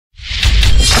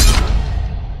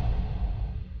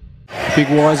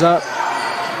big wise up.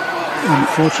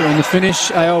 Unfortunately on the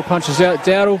finish, AL punches out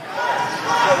Dowdle.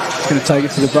 He's going to take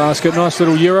it to the basket. Nice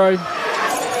little Euro.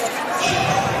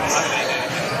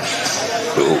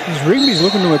 Rigby's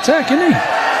looking to attack, isn't he?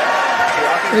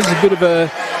 There's a bit of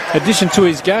a addition to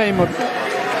his game. I've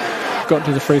got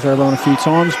to the free throw line a few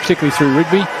times, particularly through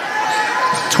Rigby.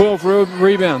 12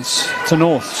 rebounds to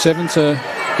North, 7 to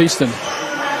Eastern.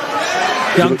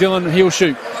 Young Dylan, he'll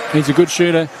shoot. He's a good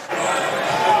shooter.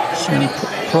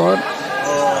 Pride.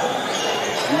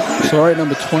 Sorry,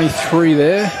 number 23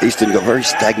 there. Eastern got very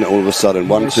stagnant all of a sudden.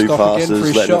 1-2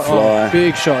 passes, letting it fly. Oh,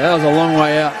 big shot. That was a long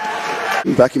way out.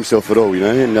 Didn't back himself at all, you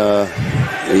know, and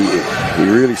he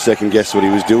really second-guessed what he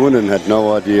was doing and had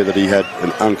no idea that he had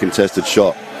an uncontested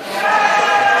shot.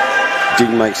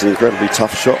 Ding makes an incredibly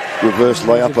tough shot. Reverse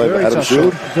layup over Adam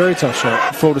Shield. Very tough shot.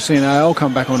 Look forward to seeing AL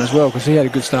come back on as well, because he had a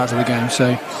good start to the game.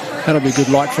 So that'll be good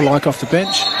like-for-like off the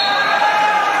bench.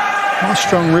 Nice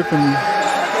strong rip and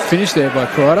finish there by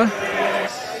Prada.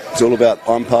 It's all about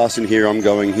I'm passing here, I'm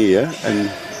going here, and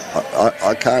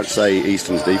I can't say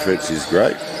Eastern's defence is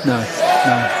great. No.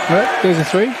 Right, there's a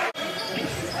three.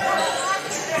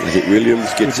 I think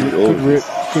Williams gets it all. Good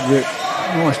rip.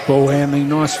 Nice ball handling,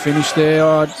 nice finish there.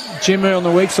 Jimmer on the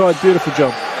weak side, beautiful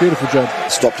job.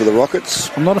 Stop to the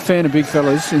Rockets. I'm not a fan of big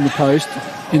fellas in the post,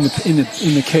 in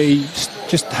the key,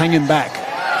 just hanging back.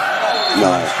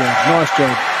 No. Nice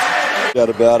job. Doubt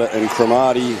about it, and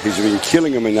Cromartie, who's been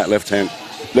killing him in that left-hand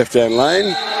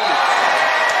lane.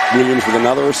 Williams with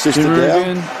another assist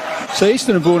down. So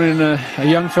Eastern have brought in a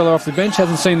young fella off the bench,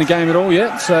 hasn't seen the game at all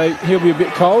yet, so he'll be a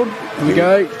bit cold. Here we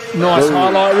go. Nice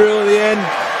highlight reel at the end.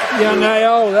 Young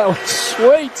AO, that was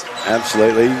sweet.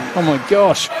 Absolutely. Oh my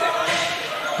gosh.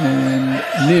 And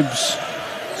Nibs,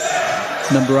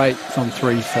 number 8 from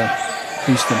 3 for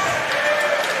Eastern.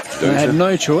 They had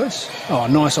no choice. Oh,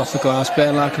 nice off the glass.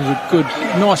 Bad luck. It was a good,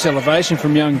 nice elevation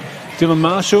from young Dylan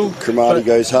Marshall. Cromartie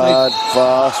goes hard,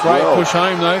 fast. Great push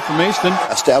home though from Eastern.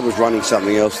 Astoud was running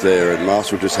something else there, and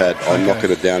Marshall just had, I'm knocking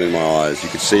it down in my eyes. You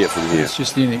could see it from here. It's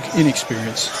just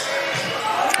inexperience.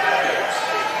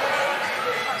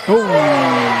 Oh,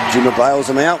 Jimmer bails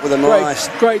him out with a nice.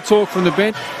 Great talk from the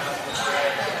bench.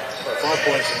 5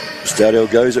 points. Stowdell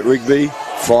goes at Rigby,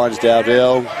 finds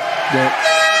Dowdell. Yeah.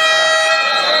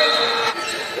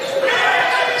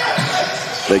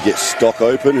 They get Stock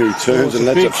open, who turns and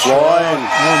lets it fly. Oh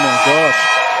my gosh.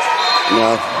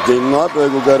 Now, Dean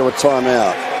Nightberg will go to a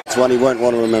timeout. It's one he won't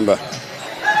want to remember.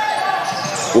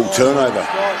 Full turnover.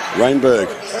 Rainberg.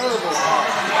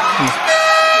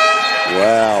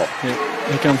 Wow. Yeah.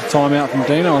 Here comes the timeout from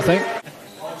Dino, I think.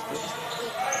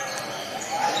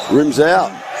 Rims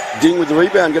out. Ding with the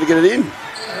rebound, got to get it in.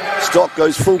 Stock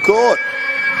goes full court.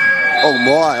 Oh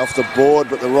my, off the board,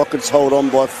 but the Rockets hold on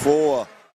by 4.